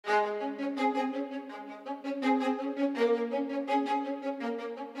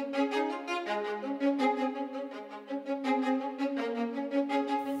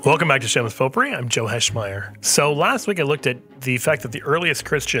Welcome back to Shameless Potpourri. I'm Joe Heschmeyer. So last week I looked at the fact that the earliest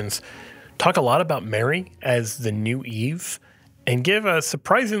Christians talk a lot about Mary as the new Eve and give a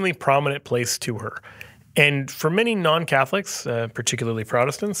surprisingly prominent place to her. And for many non-Catholics, particularly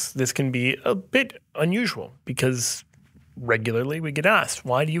Protestants, this can be a bit unusual because regularly we get asked,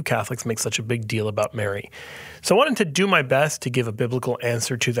 why do you Catholics make such a big deal about Mary? So I wanted to do my best to give a biblical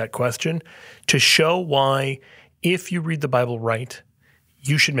answer to that question, to show why, if you read the Bible right,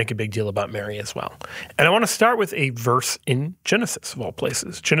 you should make a big deal about Mary as well. And I want to start with a verse in Genesis, of all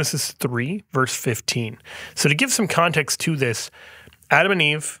places, Genesis 3, verse 15. So to give some context to this, Adam and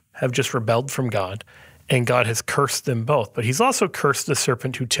Eve have just rebelled from God, and God has cursed them both. But he's also cursed the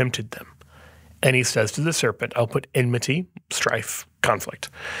serpent who tempted them. And he says to the serpent, I'll put enmity, strife, conflict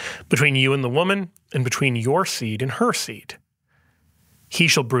between you and the woman, and between your seed and her seed. He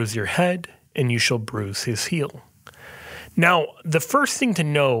shall bruise your head, and you shall bruise his heel. Now, the first thing to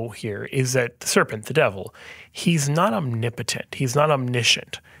know here is that the serpent, the devil, he's not omnipotent. He's not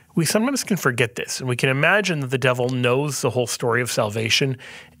omniscient. We sometimes can forget this, and we can imagine that the devil knows the whole story of salvation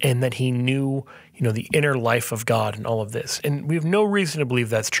and that he knew, the inner life of God and all of this. And we have no reason to believe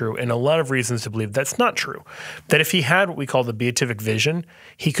that's true, and a lot of reasons to believe that's not true. That if he had what we call the beatific vision,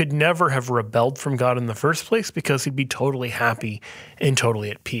 he could never have rebelled from God in the first place because he'd be totally happy and totally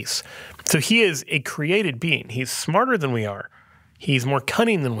at peace. So he is a created being. He's smarter than we are. He's more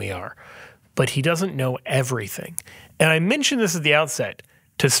cunning than we are, but he doesn't know everything. And I mentioned this at the outset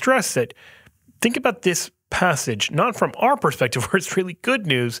to stress that think about this passage, not from our perspective where it's really good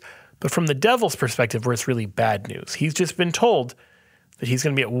news, but from the devil's perspective where it's really bad news. He's just been told that he's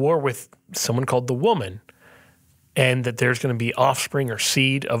going to be at war with someone called the woman, and that there's going to be offspring or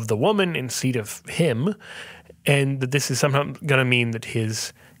seed of the woman and seed of him, and that this is somehow going to mean that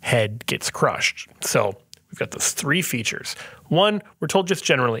his head gets crushed. So we've got those three features. One, we're told just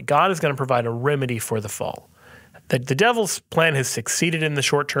generally, God is going to provide a remedy for the fall. That the devil's plan has succeeded in the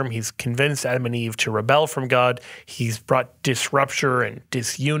short term. He's convinced Adam and Eve to rebel from God. He's brought disruption and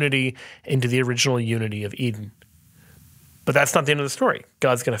disunity into the original unity of Eden. But that's not the end of the story.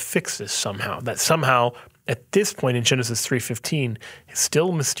 God's going to fix this somehow. That somehow, at this point in Genesis 3:15, is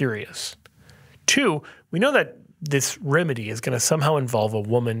still mysterious. Two, we know that this remedy is going to somehow involve a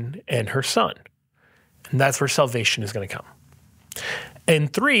woman and her son. And that's where salvation is going to come.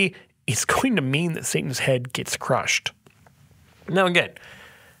 And three, it's going to mean that Satan's head gets crushed. Now again,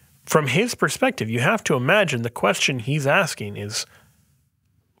 from his perspective, you have to imagine the question he's asking is,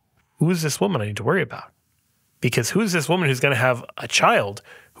 who is this woman I need to worry about? Because who is this woman who's going to have a child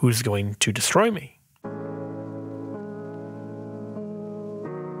who's going to destroy me?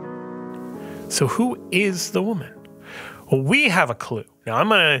 So who is the woman? Well, we have a clue. Now I'm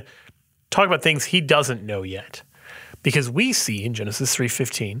going to talk about things he doesn't know yet, because we see in Genesis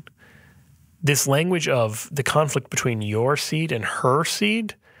 3:15 this language of the conflict between your seed and her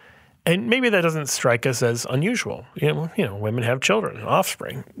seed, and maybe that doesn't strike us as unusual. Women have children,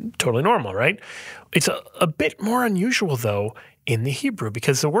 offspring, totally normal, right? It's a bit more unusual, though, in the Hebrew,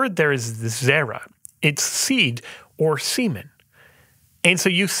 because the word there is zera. It's seed or semen. And so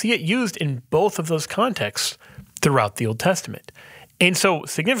you see it used in both of those contexts throughout the Old Testament. And so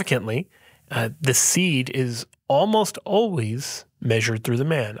significantly, the seed is almost always measured through the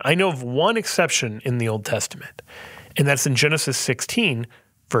man. I know of one exception in the Old Testament, and that's in Genesis 16,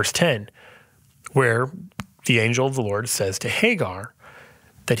 verse 10, where the angel of the Lord says to Hagar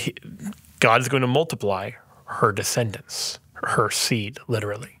that God is going to multiply her descendants, her seed,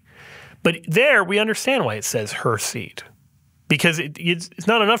 literally. But there we understand why it says her seed, because it's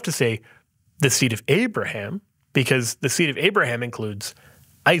not enough to say the seed of Abraham, because the seed of Abraham includes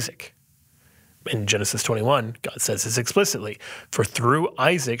Isaac. In Genesis 21, God says this explicitly, for through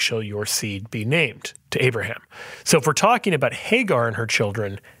Isaac shall your seed be named, to Abraham. So if we're talking about Hagar and her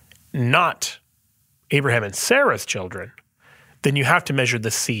children, not Abraham and Sarah's children, then you have to measure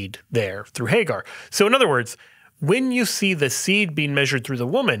the seed there through Hagar. So in other words, when you see the seed being measured through the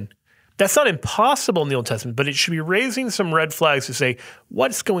woman, that's not impossible in the Old Testament, but it should be raising some red flags to say,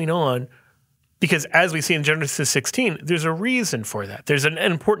 what's going on? Because as we see in Genesis 16, there's a reason for that. There's an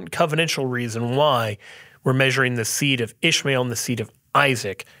important covenantal reason why we're measuring the seed of Ishmael and the seed of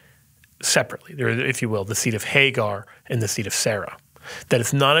Isaac separately. There, if you will, the seed of Hagar and the seed of Sarah. That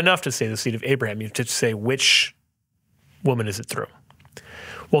it's not enough to say the seed of Abraham. You have to say which woman is it through.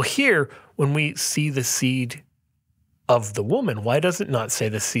 Well, here, when we see the seed of the woman, why does it not say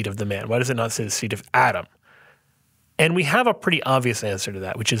the seed of the man? Why does it not say the seed of Adam? And we have a pretty obvious answer to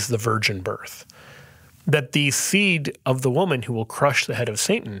that, which is the virgin birth. That the seed of the woman who will crush the head of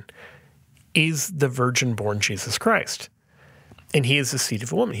Satan is the virgin-born Jesus Christ. And he is the seed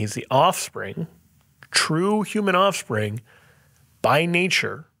of a woman. He's the offspring, true human offspring by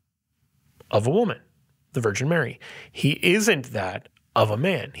nature of a woman, the Virgin Mary. He isn't that of a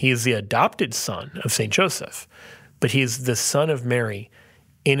man. He is the adopted son of St. Joseph, but he is the son of Mary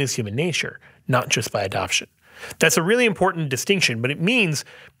in his human nature, not just by adoption. That's a really important distinction, but it means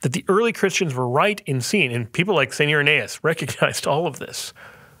that the early Christians were right in seeing, and people like St. Irenaeus recognized all of this.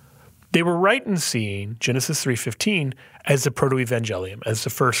 They were right in seeing Genesis 3:15 as the proto-evangelium, as the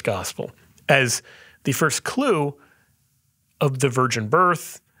first gospel, as the first clue of the virgin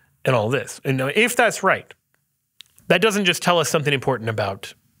birth and all this. And now, if that's right, that doesn't just tell us something important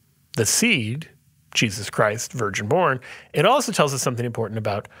about the seed, Jesus Christ, virgin born. It also tells us something important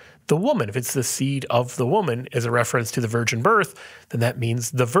about the woman. If it's the seed of the woman as a reference to the virgin birth, then that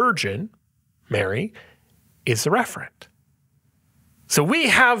means the virgin, Mary, is the referent. So we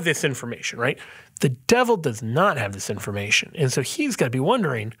have this information, right? The devil does not have this information. And so he's got to be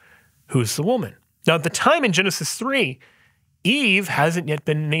wondering, who's the woman? Now, at the time in Genesis 3, Eve hasn't yet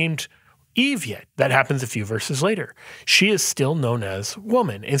been named Eve yet. That happens a few verses later. She is still known as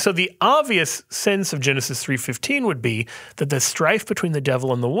woman. And so the obvious sense of Genesis 3:15 would be that the strife between the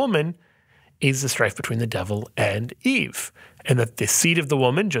devil and the woman is the strife between the devil and Eve, and that the seed of the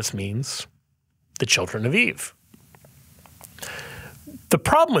woman just means the children of Eve. The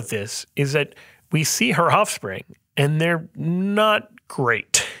problem with this is that we see her offspring, and they're not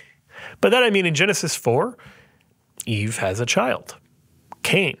great. By that I mean in Genesis 4, Eve has a child,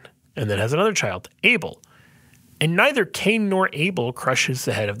 Cain, and then has another child, Abel. And neither Cain nor Abel crushes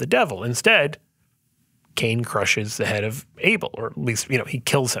the head of the devil. Instead, Cain crushes the head of Abel, or at least, he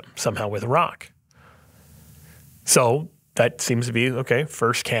kills him somehow with a rock. So that seems to be, okay,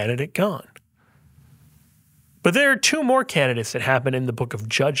 first candidate gone. But there are two more candidates that happen in the book of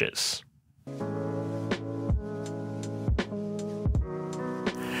Judges.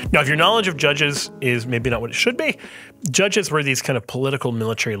 Now, if your knowledge of Judges is maybe not what it should be, Judges were these kind of political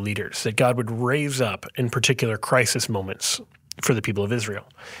military leaders that God would raise up in particular crisis moments for the people of Israel.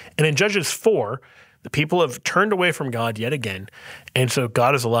 And in Judges 4, the people have turned away from God yet again, and so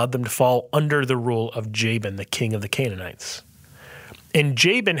God has allowed them to fall under the rule of Jabin, the king of the Canaanites. And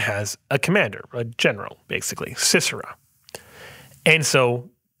Jabin has a commander, a general, basically, Sisera. And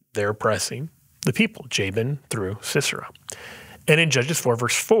so they're oppressing the people, Jabin through Sisera. And in Judges 4,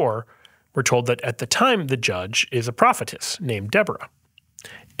 verse 4, we're told that at the time the judge is a prophetess named Deborah.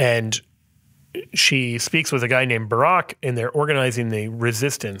 And she speaks with a guy named Barak, and they're organizing the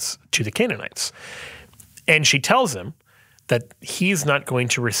resistance to the Canaanites. And she tells him that he's not going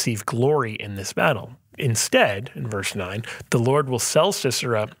to receive glory in this battle. Instead, in verse 9, the Lord will sell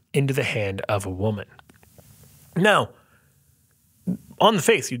Sisera into the hand of a woman. Now, on the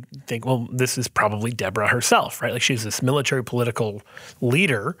face, you'd think, well, this is probably Deborah herself, right? Like she's this military political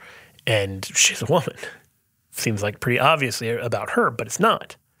leader, and she's a woman. Seems like pretty obviously about her, but it's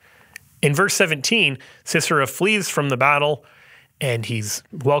not. In verse 17, Sisera flees from the battle, and he's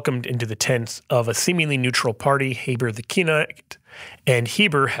welcomed into the tents of a seemingly neutral party, Heber the Kenite, and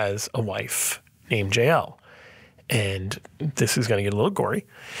Heber has a wife named Jael. And this is going to get a little gory.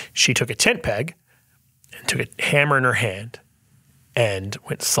 She took a tent peg and took a hammer in her hand and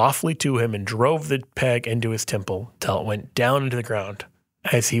went softly to him and drove the peg into his temple till it went down into the ground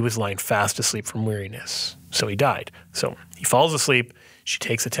as he was lying fast asleep from weariness. So he died. So he falls asleep, she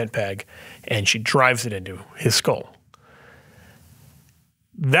takes a tent peg, and she drives it into his skull.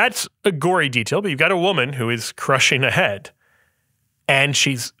 That's a gory detail, but you've got a woman who is crushing a head, and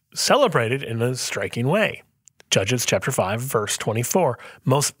she's celebrated in a striking way. Judges chapter 5, verse 24,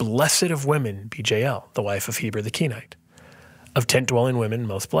 most blessed of women be Jael, the wife of Heber the Kenite. Of tent-dwelling women,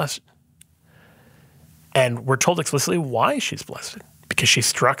 most blessed. And we're told explicitly why she's blessed. Because she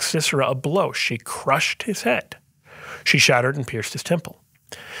struck Sisera a blow. She crushed his head. She shattered and pierced his temple.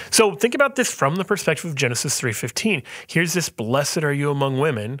 So think about this from the perspective of Genesis 3:15. Here's this blessed are you among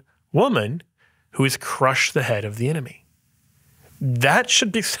women, woman who has crushed the head of the enemy. That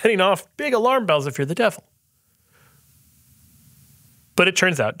should be setting off big alarm bells if you're the devil. But it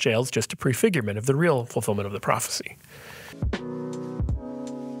turns out Jael's just a prefigurement of the real fulfillment of the prophecy.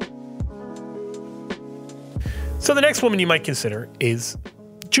 So the next woman you might consider is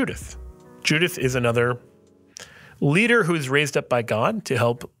Judith. Judith is another leader who is raised up by God to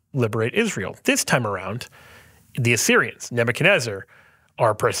help liberate Israel. This time around, the Assyrians, Nebuchadnezzar, are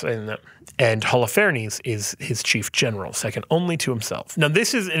oppressing them, and Holofernes is his chief general, second only to himself. Now,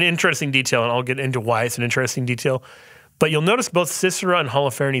 this is an interesting detail, and I'll get into why it's an interesting detail, but you'll notice both Sisera and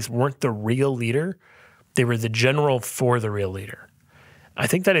Holofernes weren't the real leader. They were the general for the real leader. I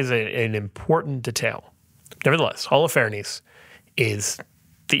think that is an important detail. Nevertheless, Holofernes is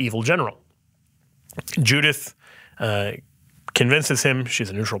the evil general. Judith convinces him she's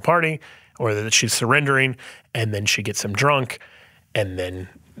a neutral party or that she's surrendering, and then she gets him drunk, and then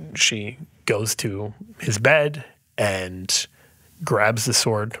she goes to his bed and grabs the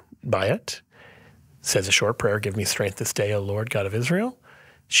sword by it, says a short prayer, "Give me strength this day, O Lord, God of Israel."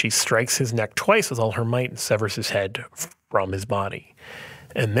 She strikes his neck twice with all her might and severs his head from his body.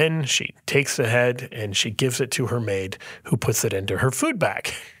 And then she takes the head and she gives it to her maid, who puts it into her food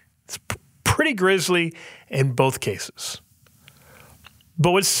bag. It's pretty grisly in both cases.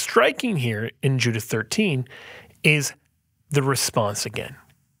 But what's striking here in Judith 13 is the response again.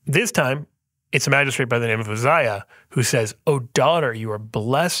 This time, it's a magistrate by the name of Uzziah who says, "O daughter, you are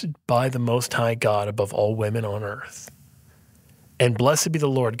blessed by the Most High God above all women on earth. And blessed be the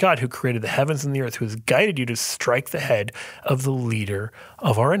Lord God who created the heavens and the earth, who has guided you to strike the head of the leader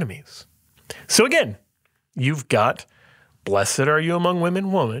of our enemies." So again, you've got "blessed are you among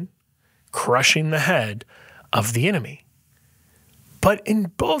women, woman," crushing the head of the enemy. But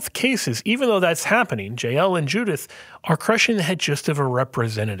in both cases, even though that's happening, Jael and Judith are crushing the head just of a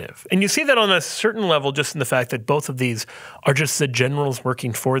representative. And you see that on a certain level just in the fact that both of these are just the generals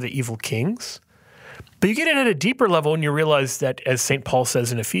working for the evil kings. But you get it at a deeper level and you realize that, as St. Paul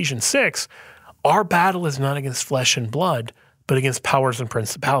says in Ephesians 6, our battle is not against flesh and blood, but against powers and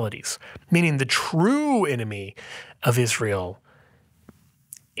principalities, meaning the true enemy of Israel.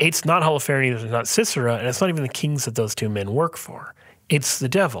 It's not Holofernes, it's not Sisera, and it's not even the kings that those two men work for. It's the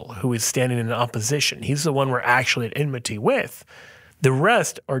devil who is standing in opposition. He's the one we're actually at enmity with. The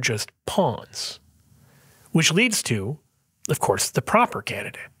rest are just pawns, which leads to, of course, the proper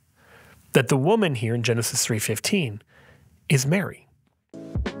candidate. That the woman here in Genesis 3:15 is Mary.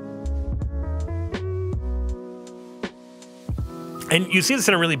 And you see this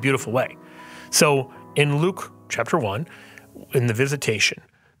in a really beautiful way. So in Luke chapter 1, in the visitation,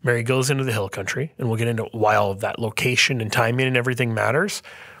 Mary goes into the hill country, and we'll get into why all of that location and timing and everything matters.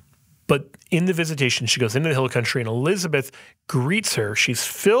 But in the visitation, she goes into the hill country, and Elizabeth greets her. She's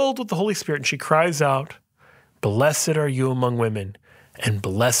filled with the Holy Spirit, and she cries out, "Blessed are you among women, and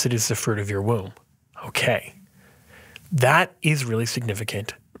blessed is the fruit of your womb." Okay. That is really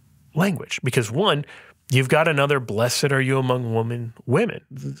significant language because, one, you've got another "blessed are you among women."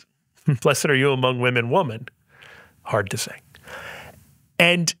 Blessed are you among women, woman. Hard to say.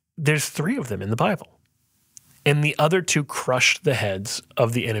 And there's three of them in the Bible. And the other two crushed the heads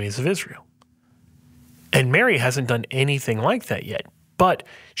of the enemies of Israel. And Mary hasn't done anything like that yet. But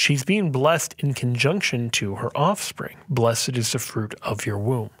she's being blessed in conjunction to her offspring. Blessed is the fruit of your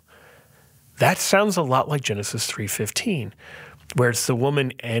womb. That sounds a lot like Genesis 3:15, where it's the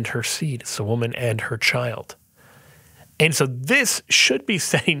woman and her seed. It's the woman and her child. And so this should be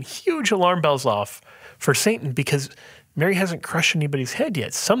setting huge alarm bells off for Satan because Mary hasn't crushed anybody's head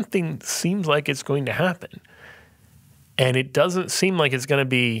yet. Something seems like it's going to happen. And it doesn't seem like it's going to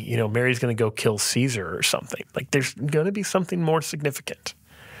be, Mary's going to go kill Caesar or something. Like there's going to be something more significant.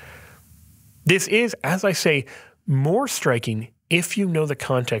 This is, as I say, more striking if you know the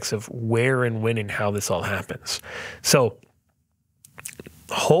context of where and when and how this all happens. So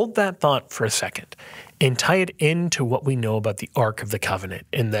hold that thought for a second and tie it into what we know about the Ark of the Covenant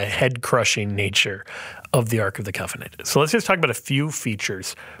and the head-crushing nature of the Ark of the Covenant. So let's just talk about a few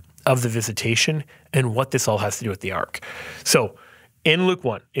features of the visitation and what this all has to do with the Ark. So in Luke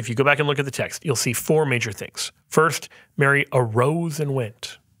 1, if you go back and look at the text, you'll see four major things. First, Mary arose and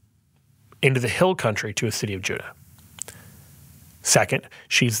went into the hill country to a city of Judah. Second,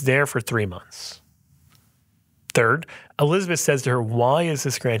 she's there for 3 months. Third, Elizabeth says to her, "Why is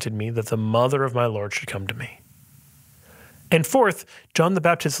this granted me that the mother of my Lord should come to me?" And fourth, John the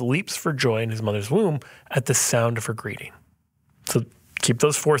Baptist leaps for joy in his mother's womb at the sound of her greeting. So keep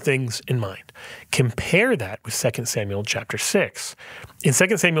those four things in mind. Compare that with 2 Samuel chapter 6. In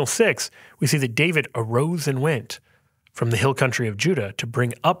 2 Samuel 6, we see that David arose and went from the hill country of Judah to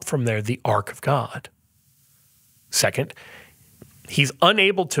bring up from there the Ark of God. Second, he's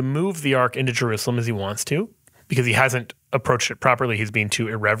unable to move the Ark into Jerusalem as he wants to, because he hasn't approached it properly. He's being too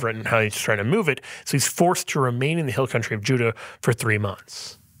irreverent in how he's trying to move it. So he's forced to remain in the hill country of Judah for 3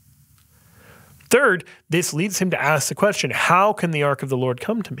 months. Third, this leads him to ask the question, how can the Ark of the Lord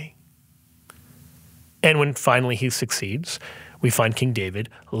come to me? And when finally he succeeds, we find King David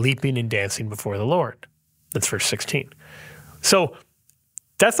leaping and dancing before the Lord. That's verse 16. So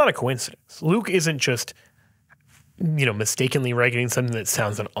that's not a coincidence. Luke isn't just mistakenly writing something that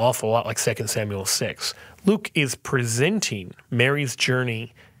sounds an awful lot like 2 Samuel 6. Luke is presenting Mary's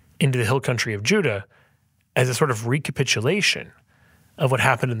journey into the hill country of Judah as a sort of recapitulation of what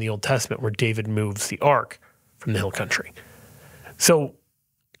happened in the Old Testament where David moves the ark from the hill country. So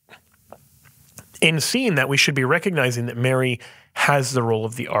in seeing that, we should be recognizing that Mary has the role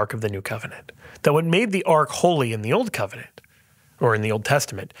of the Ark of the New Covenant. That what made the Ark holy in the Old Covenant, or in the Old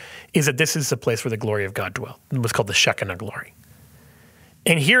Testament, is that this is the place where the glory of God dwelt. It was called the Shekinah glory.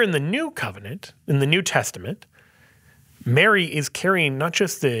 And here in the New Covenant, in the New Testament, Mary is carrying not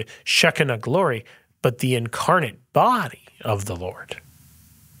just the Shekinah glory, but the incarnate body of the Lord.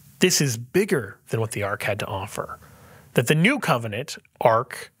 This is bigger than what the Ark had to offer. That the New Covenant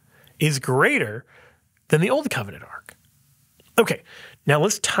Ark is greater than the Old Covenant Ark. Okay, now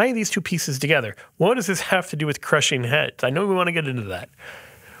let's tie these two pieces together. What does this have to do with crushing heads? I know we want to get into that.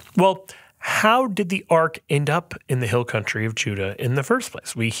 Well, how did the Ark end up in the hill country of Judah in the first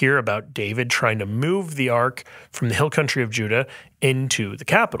place? We hear about David trying to move the Ark from the hill country of Judah into the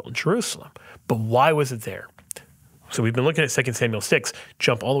capital, Jerusalem. But why was it there? So we've been looking at 2 Samuel 6,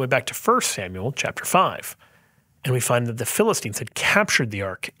 jump all the way back to 1 Samuel chapter 5. And we find that the Philistines had captured the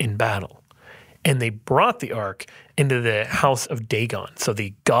Ark in battle. And they brought the Ark into the house of Dagon. So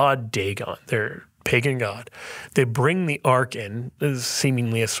the god Dagon, their pagan god, they bring the Ark in as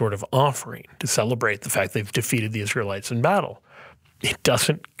seemingly a sort of offering to celebrate the fact they've defeated the Israelites in battle. It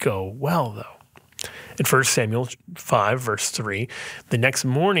doesn't go well, though. In 1 Samuel 5, verse 3, the next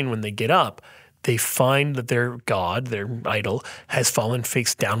morning when they get up, they find that their god, their idol, has fallen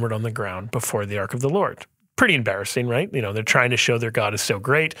face downward on the ground before the Ark of the Lord. Pretty embarrassing, right? You know, they're trying to show their God is so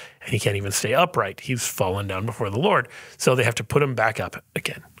great, and he can't even stay upright. He's fallen down before the Lord. So they have to put him back up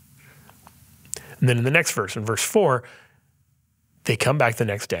again. And then in the next verse, in verse 4, they come back the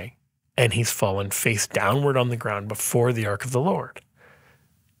next day, and he's fallen face downward on the ground before the Ark of the Lord.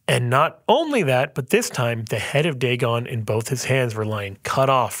 And not only that, but this time the head of Dagon in both his hands were lying cut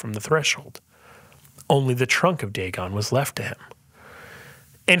off from the threshold. Only the trunk of Dagon was left to him.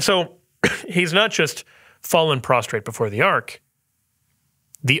 And so he's not just fallen prostrate before the Ark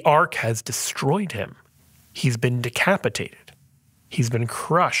has destroyed him. He's been decapitated. He's been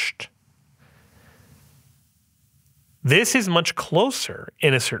crushed. This is much closer,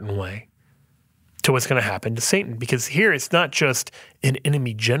 in a certain way, to what's going to happen to Satan, because here it's not just an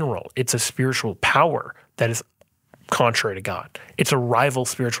enemy general. It's a spiritual power that is contrary to God. It's a rival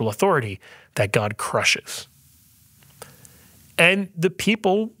spiritual authority that God crushes. And the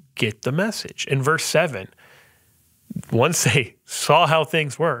people get the message. In verse 7, once they saw how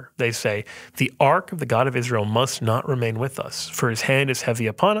things were, they say, the Ark of the God of Israel must not remain with us, for his hand is heavy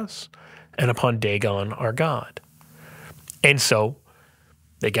upon us and upon Dagon our God. And so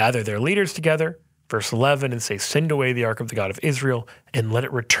they gather their leaders together, verse 11, and say, send away the Ark of the God of Israel and let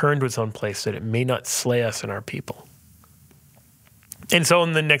it return to its own place, that it may not slay us and our people. And so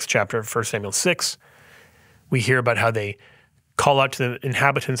in the next chapter of 1 Samuel 6, we hear about how they call out to the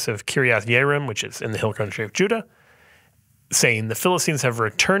inhabitants of Kiriath Yearim, which is in the hill country of Judah, saying, the Philistines have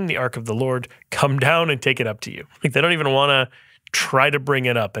returned the Ark of the Lord, come down and take it up to you. Like, they don't even want to try to bring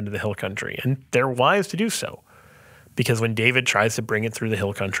it up into the hill country. And they're wise to do so, because when David tries to bring it through the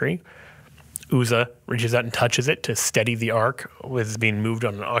hill country, Uzzah reaches out and touches it to steady the Ark as being moved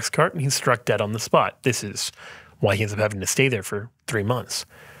on an ox cart, and he's struck dead on the spot. This is why he ends up having to stay there for 3 months.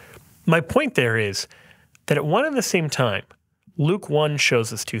 My point there is that at one and the same time, Luke 1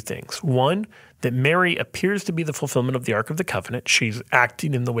 shows us two things. One, that Mary appears to be the fulfillment of the Ark of the Covenant. She's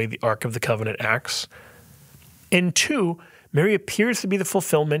acting in the way the Ark of the Covenant acts. And two, Mary appears to be the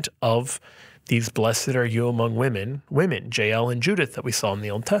fulfillment of these blessed are you among women, Jael and Judith that we saw in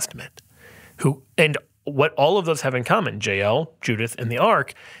the Old Testament. And what all of those have in common, Jael, Judith, and the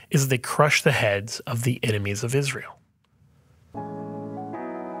Ark, is they crush the heads of the enemies of Israel.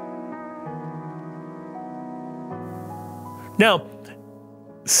 Now,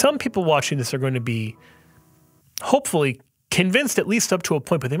 some people watching this are going to be hopefully convinced at least up to a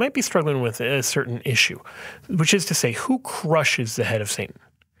point, but they might be struggling with a certain issue, which is to say, who crushes the head of Satan?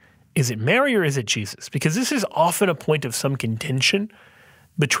 Is it Mary or is it Jesus? Because this is often a point of some contention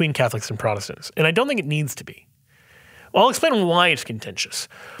between Catholics and Protestants, and I don't think it needs to be. Well, I'll explain why it's contentious.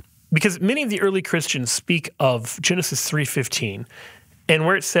 Because many of the early Christians speak of Genesis 3:15, and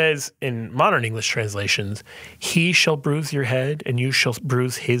where it says in modern English translations, he shall bruise your head and you shall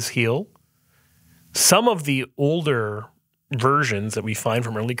bruise his heel. Some of the older versions that we find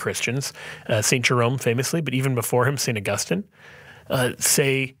from early Christians, St. Jerome famously, but even before him, St. Augustine,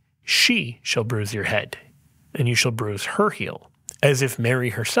 say, she shall bruise your head and you shall bruise her heel, as if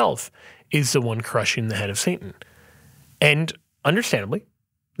Mary herself is the one crushing the head of Satan. And understandably,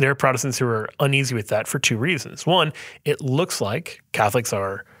 there are Protestants who are uneasy with that for two reasons. One, it looks like Catholics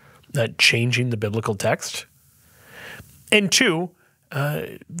are changing the biblical text. And two,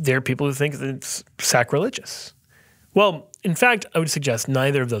 there are people who think that it's sacrilegious. Well, in fact, I would suggest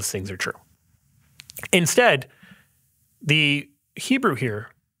neither of those things are true. Instead, the Hebrew here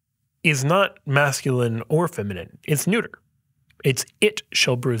is not masculine or feminine. It's neuter. It's it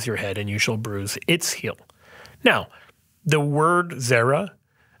shall bruise your head and you shall bruise its heel. Now, the word zera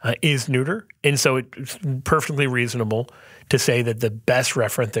is neuter, and so it's perfectly reasonable to say that the best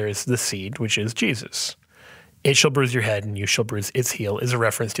referent there is the seed, which is Jesus. It shall bruise your head and you shall bruise its heel is a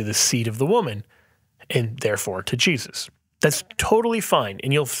reference to the seed of the woman and therefore to Jesus. That's totally fine.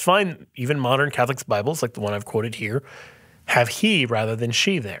 And you'll find even modern Catholic Bibles, like the one I've quoted here, have he rather than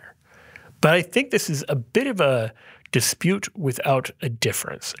she there. But I think this is a bit of a dispute without a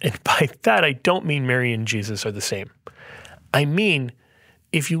difference. And by that, I don't mean Mary and Jesus are the same. I mean,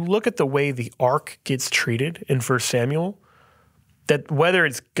 if you look at the way the ark gets treated in 1 Samuel, that whether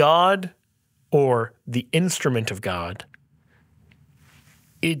it's God or the instrument of God,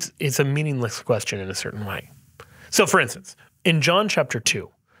 it's a meaningless question in a certain way. So, for instance, in John chapter 2,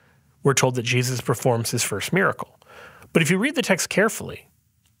 we're told that Jesus performs his first miracle. But if you read the text carefully,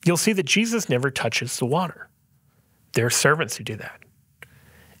 you'll see that Jesus never touches the water. There are servants who do that.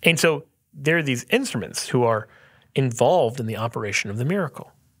 And so there are these instruments who are involved in the operation of the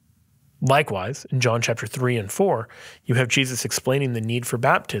miracle. Likewise, in John chapter 3 and 4, you have Jesus explaining the need for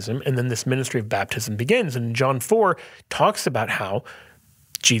baptism, and then this ministry of baptism begins. And John 4 talks about how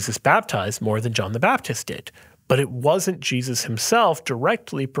Jesus baptized more than John the Baptist did. But it wasn't Jesus himself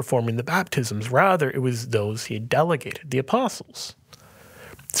directly performing the baptisms. Rather, it was those he had delegated, the apostles.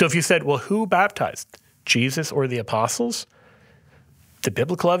 So if you said, well, who baptized, Jesus or the apostles? The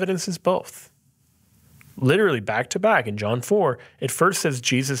biblical evidence is both. Literally back to back in John 4, it first says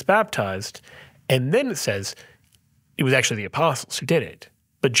Jesus baptized, and then it says it was actually the apostles who did it.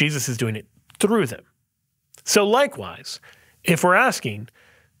 But Jesus is doing it through them. So likewise, if we're asking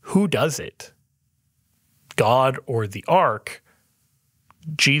who does it, God or the ark,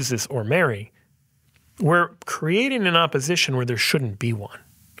 Jesus or Mary, we're creating an opposition where there shouldn't be one.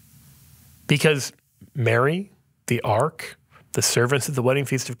 Because Mary, the ark, the servants at the wedding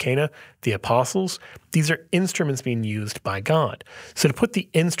feast of Cana, the apostles, these are instruments being used by God. So to put the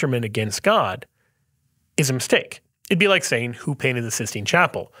instrument against God is a mistake. It'd be like saying, who painted the Sistine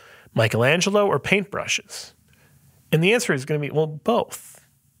Chapel, Michelangelo or paintbrushes? And the answer is going to be, well, both.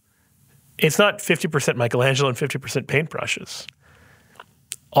 It's not 50% Michelangelo and 50% paintbrushes.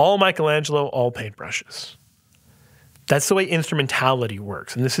 All Michelangelo, all paintbrushes. That's the way instrumentality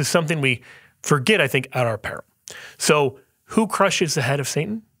works. And this is something we forget, I think, at our peril. So who crushes the head of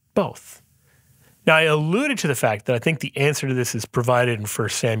Satan? Both. Now, I alluded to the fact that I think the answer to this is provided in 1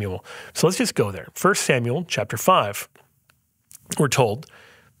 Samuel. So let's just go there. 1 Samuel chapter 5, we're told,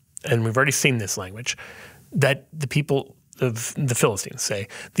 and we've already seen this language, that the people of the Philistines say,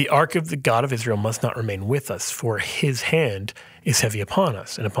 the ark of the God of Israel must not remain with us, for his hand is heavy upon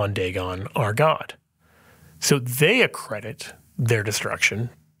us and upon Dagon, our God. So they accredit their destruction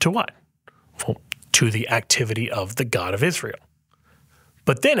to what? Well, to the activity of the God of Israel.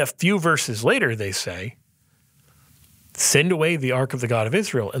 But then a few verses later, they say, send away the ark of the God of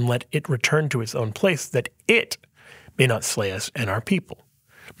Israel and let it return to its own place, that it may not slay us and our people.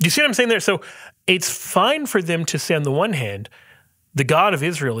 Do you see what I'm saying there? So it's fine for them to say on the one hand, the God of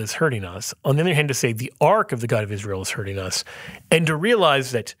Israel is hurting us. On the other hand, to say the ark of the God of Israel is hurting us. And to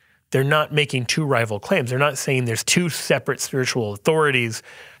realize that they're not making two rival claims. They're not saying there's two separate spiritual authorities,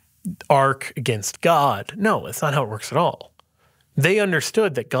 ark against God. No, that's not how it works at all. They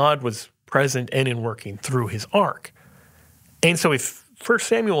understood that God was present and in working through his ark. And so if 1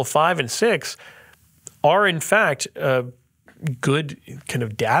 Samuel 5 and 6 are in fact a good kind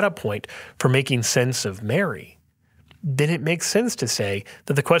of data point for making sense of Mary, then it makes sense to say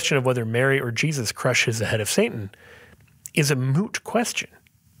that the question of whether Mary or Jesus crushes the head of Satan is a moot question,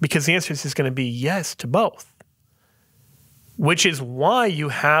 because the answer is just going to be yes to both, which is why you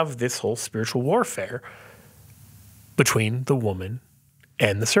have this whole spiritual warfare between the woman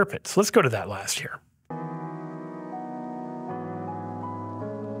and the serpent. So let's go to that last here.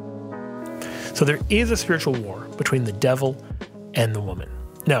 So there is a spiritual war between the devil and the woman.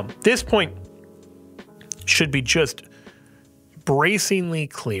 Now, this point should be just bracingly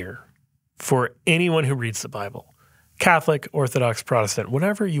clear for anyone who reads the Bible. Catholic, Orthodox, Protestant,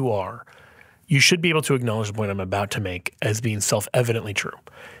 whatever you are, you should be able to acknowledge the point I'm about to make as being self-evidently true.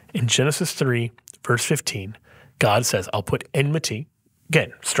 In Genesis 3, verse 15, God says, I'll put enmity,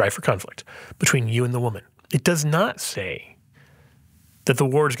 again, strife or conflict, between you and the woman. It does not say that the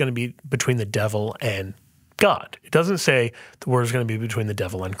war is going to be between the devil and God. It doesn't say the war is going to be between the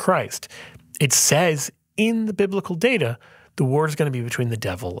devil and Christ. It says in the biblical data, the war is going to be between the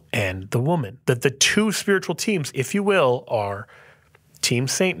devil and the woman. That the two spiritual teams, if you will, are Team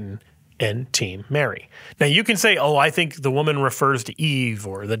Satan and Team Mary. Now you can say, oh, I think the woman refers to Eve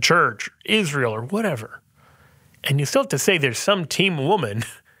or the church, Israel, or whatever. And you still have to say there's some team woman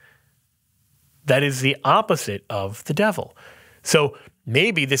that is the opposite of the devil. So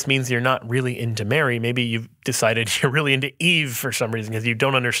maybe this means you're not really into Mary. Maybe you've decided you're really into Eve for some reason because you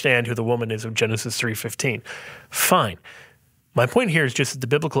don't understand who the woman is of Genesis 3:15. Fine. My point here is just that the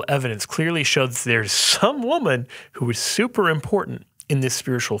biblical evidence clearly shows there's some woman who is super important in this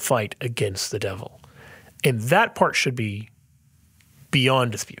spiritual fight against the devil. And that part should be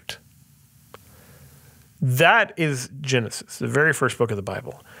beyond dispute. That is Genesis, the very first book of the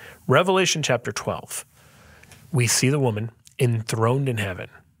Bible. Revelation chapter 12, we see the woman enthroned in heaven.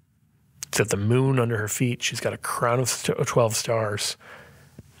 It's got the moon under her feet. She's got a crown of 12 stars.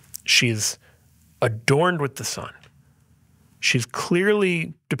 She's adorned with the sun. She's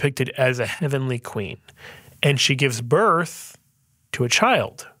clearly depicted as a heavenly queen. And she gives birth to a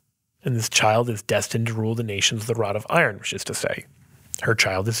child. And this child is destined to rule the nations with a rod of iron, which is to say, her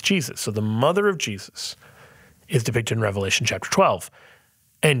child is Jesus. So the mother of Jesus is depicted in Revelation chapter 12.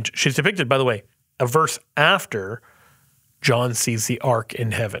 And she's depicted, by the way, a verse after John sees the ark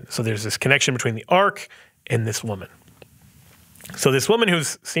in heaven. So there's this connection between the ark and this woman. So this woman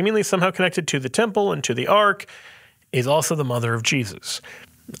who's seemingly somehow connected to the temple and to the ark is also the mother of Jesus.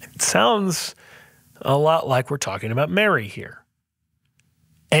 It sounds a lot like we're talking about Mary here.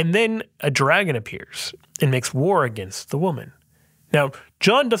 And then a dragon appears and makes war against the woman. Now,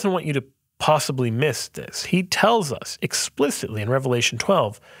 John doesn't want you to possibly miss this. He tells us explicitly in Revelation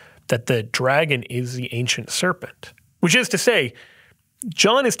 12 that the dragon is the ancient serpent, which is to say,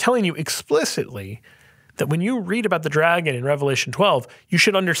 John is telling you explicitly that when you read about the dragon in Revelation 12, you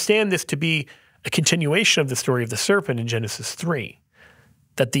should understand this to be a continuation of the story of the serpent in Genesis 3,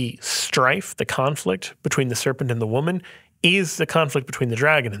 that the strife, the conflict between the serpent and the woman is the conflict between the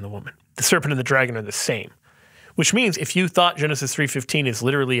dragon and the woman. The serpent and the dragon are the same. Which means if you thought Genesis 3:15 is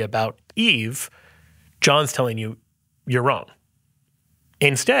literally about Eve, John's telling you you're wrong.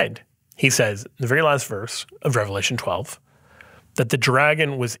 Instead, he says in the very last verse of Revelation 12 that the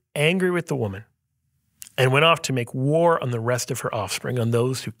dragon was angry with the woman and went off to make war on the rest of her offspring, on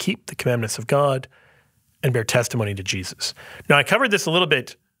those who keep the commandments of God and bear testimony to Jesus. Now, I covered this a little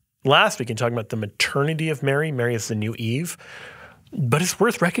bit last week in talking about the maternity of Mary. Mary is the new Eve. But it's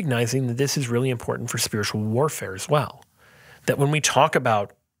worth recognizing that this is really important for spiritual warfare as well. That when we talk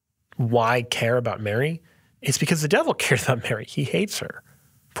about why care about Mary, it's because the devil cares about Mary. He hates her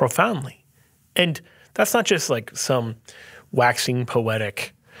profoundly. And that's not just like some waxing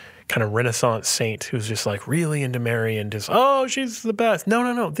poetic kind of Renaissance saint who's just like really into Mary and just, oh, she's the best. No,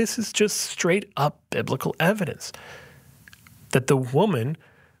 no, no. This is just straight up biblical evidence that the woman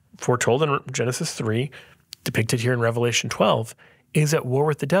foretold in Genesis 3, depicted here in Revelation 12, is at war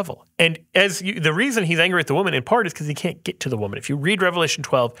with the devil. And the reason he's angry at the woman in part is because he can't get to the woman. If you read Revelation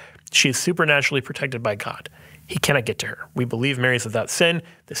 12, she is supernaturally protected by God. He cannot get to her. We believe Mary is without sin.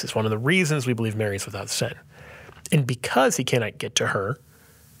 This is one of the reasons we believe Mary is without sin. And because he cannot get to her,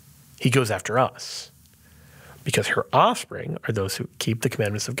 he goes after us. Because her offspring are those who keep the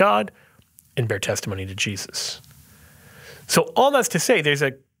commandments of God and bear testimony to Jesus. So all that's to say, there's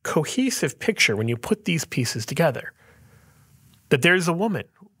a cohesive picture when you put these pieces together. That there's a woman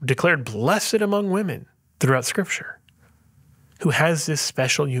declared blessed among women throughout Scripture who has this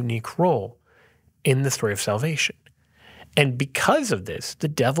special, unique role in the story of salvation. And because of this, the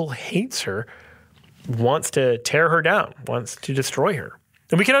devil hates her, wants to tear her down, wants to destroy her.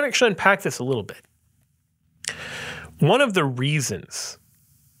 And we can actually unpack this a little bit. One of the reasons,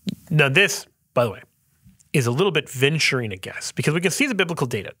 now this, by the way, is a little bit venturing a guess because we can see the biblical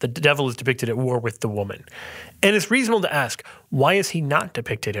data. The devil is depicted at war with the woman. And it's reasonable to ask, why is he not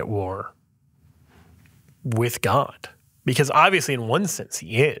depicted at war with God? Because obviously in one sense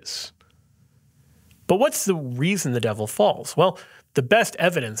he is. But what's the reason the devil falls? Well, the best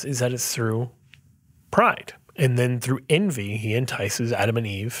evidence is that it's through pride. And then through envy, he entices Adam and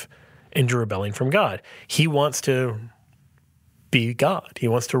Eve into rebelling from God. He wants to be God. He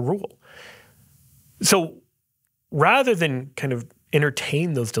wants to rule. So rather than kind of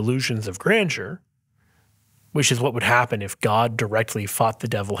entertain those delusions of grandeur, which is what would happen if God directly fought the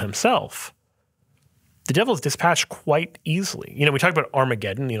devil himself, the devil is dispatched quite easily. You know, we talk about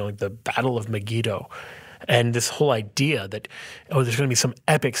Armageddon, you know, like the Battle of Megiddo, and this whole idea that, oh, there's going to be some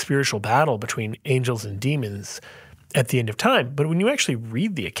epic spiritual battle between angels and demons at the end of time. But when you actually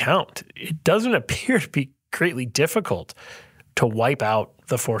read the account, it doesn't appear to be greatly difficult to wipe out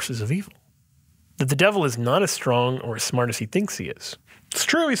the forces of evil. that the devil is not as strong or as smart as he thinks he is. It's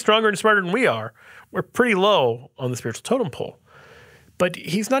true, he's stronger and smarter than we are. We're pretty low on the spiritual totem pole. But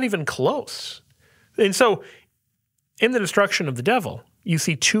he's not even close. And so, in the destruction of the devil, you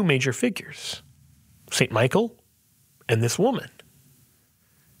see two major figures, St. Michael and this woman.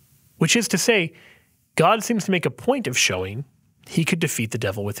 Which is to say, God seems to make a point of showing he could defeat the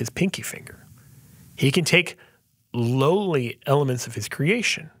devil with his pinky finger. He can take lowly elements of his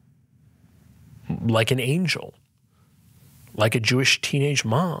creation, like an angel, like a Jewish teenage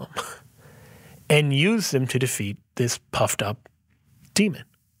mom, and use them to defeat this puffed up demon.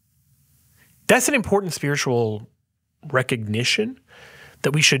 That's an important spiritual recognition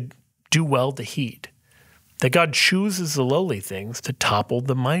that we should do well to heed, that God chooses the lowly things to topple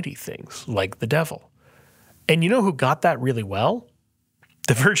the mighty things, like the devil. And you know who got that really well?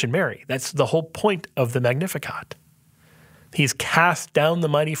 The Virgin Mary. That's the whole point of the Magnificat. He's cast down the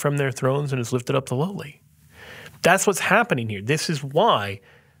mighty from their thrones and has lifted up the lowly. That's what's happening here. This is why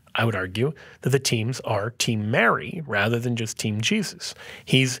I would argue that the teams are Team Mary rather than just Team Jesus.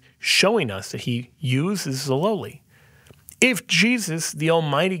 He's showing us that he uses the lowly. If Jesus, the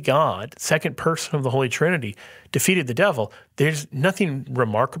Almighty God, second person of the Holy Trinity, defeated the devil, there's nothing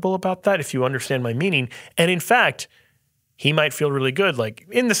remarkable about that if you understand my meaning. And in fact, he might feel really good. Like,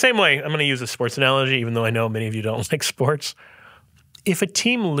 in the same way, I'm going to use a sports analogy, even though I know many of you don't like sports. If a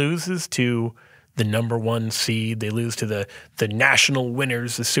team loses to the #1 seed, they lose to the national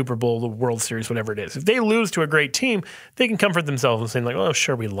winners, the Super Bowl, the World Series, whatever it is. If they lose to a great team, they can comfort themselves and say, like, oh,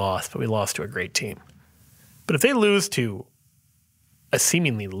 sure, we lost, but we lost to a great team. But if they lose to a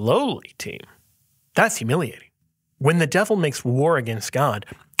seemingly lowly team, that's humiliating. When the devil makes war against God,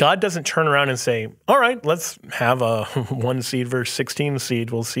 God doesn't turn around and say, all right, let's have a 1 seed versus 16 seed.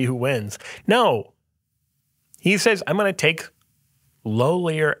 We'll see who wins. No. He says, I'm going to take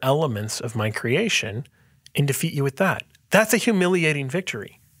lowlier elements of my creation and defeat you with that. That's a humiliating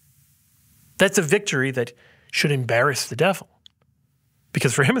victory. That's a victory that should embarrass the devil,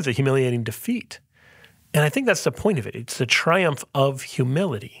 because for him it's a humiliating defeat. And I think that's the point of it. It's the triumph of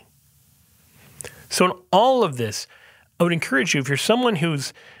humility. So in all of this, I would encourage you, if you're someone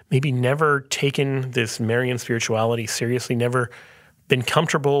who's maybe never taken this Marian spirituality seriously, never been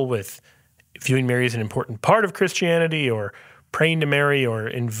comfortable with viewing Mary as an important part of Christianity or praying to Mary or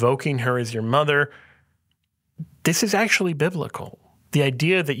invoking her as your mother, this is actually biblical. The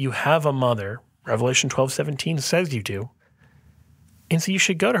idea that you have a mother, Revelation 12:17 says you do, and so you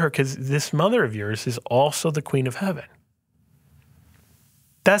should go to her because this mother of yours is also the Queen of Heaven.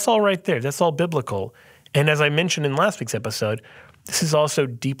 That's all right there. That's all biblical. And as I mentioned in last week's episode, this is also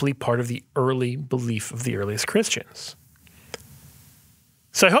deeply part of the early belief of the earliest Christians.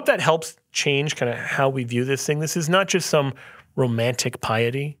 So I hope that helps change kind of how we view this thing. This is not just some romantic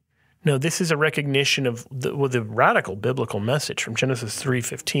piety. No, this is a recognition of the radical biblical message from Genesis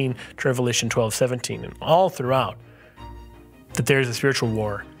 3:15 to Revelation 12:17 and all throughout, that there's a spiritual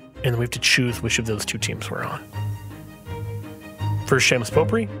war and we have to choose which of those two teams we're on. For Shameless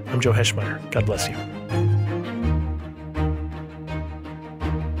Popery, I'm Joe Heschmeyer. God bless you.